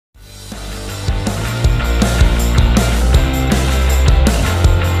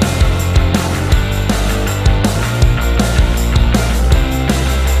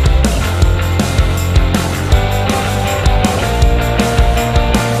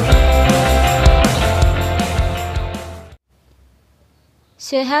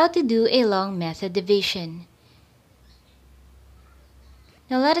So how to do a long method division.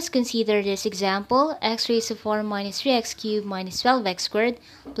 Now let us consider this example. X raised to 4 minus 3x cubed minus 12x squared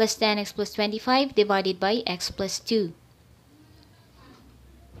plus 10x plus 25 divided by x plus 2.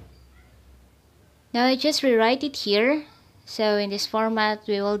 Now I just rewrite it here. So in this format,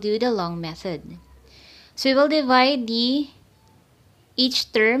 we will do the long method. So we will divide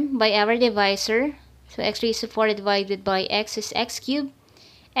each term by our divisor. So x raised to 4 divided by x is x cubed.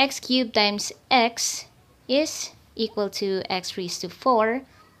 X cubed times x is equal to x raised to 4.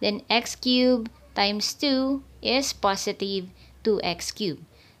 Then x cubed times 2 is positive 2x cubed.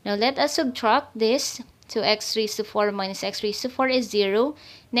 Now let us subtract this. So x raised to 4 minus x raised to 4 is 0.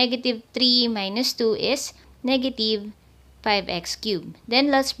 Negative 3 minus 2 is negative 5x cubed.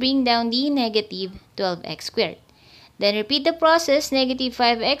 Then let's bring down the negative 12x squared. Then repeat the process. Negative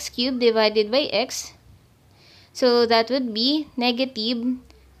 5x cubed divided by x. So that would be negative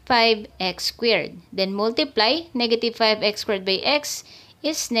 5x squared. Then multiply. Negative 5x squared by x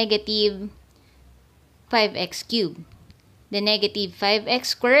is negative 5x cubed. The negative 5x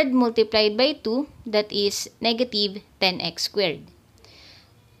squared multiplied by 2, that is negative 10x squared.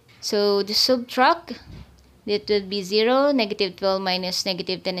 So to subtract, that will be 0. Negative 12 minus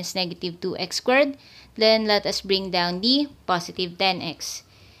negative 10 is negative 2x squared. Then let us bring down the positive 10x.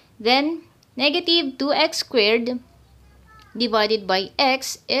 Then negative 2x squared divided by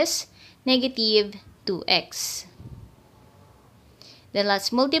x is negative 2x. Then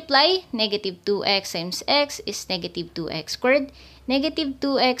let's multiply. Negative 2x times x is negative 2x squared. Negative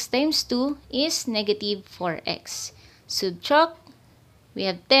 2x times 2 is negative 4x. Subtract. We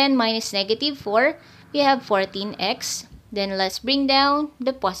have 10 minus negative 4. We have 14x. Then let's bring down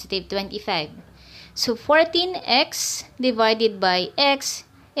the positive 25. So 14x divided by x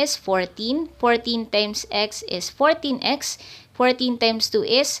is 14. 14 times x is 14x. 14 times 2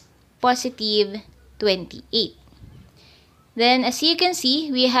 is positive 28. Then as you can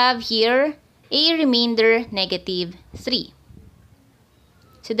see, we have here a remainder negative 3.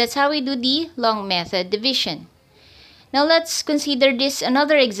 So that's how we do the long method division. Now let's consider this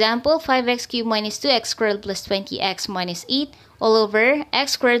another example. 5x cubed minus 2x squared plus 20x minus 8 all over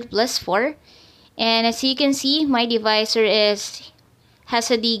x squared plus 4. And as you can see, my divisor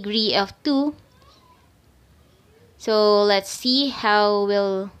has a degree of 2. So let's see how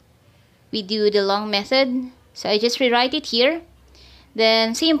will we do the long method. So I just rewrite it here.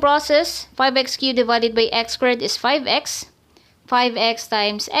 Then same process. 5x cubed divided by x squared is 5x. 5x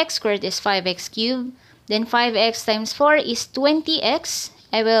times x squared is 5x cubed. Then 5x times 4 is 20x.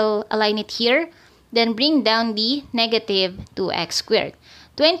 I will align it here. Then bring down the negative 2x squared.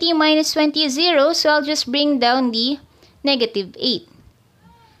 20 minus 20 is 0. So I'll just bring down the negative 8.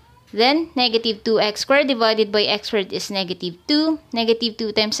 Then negative 2x squared divided by x squared is negative 2. Negative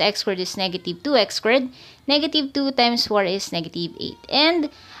 2 times x squared is negative 2x squared. Negative 2 times 4 is negative 8. And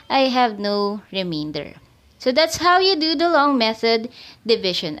I have no remainder. So that's how you do the long method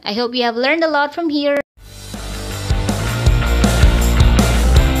division. I hope you have learned a lot from here.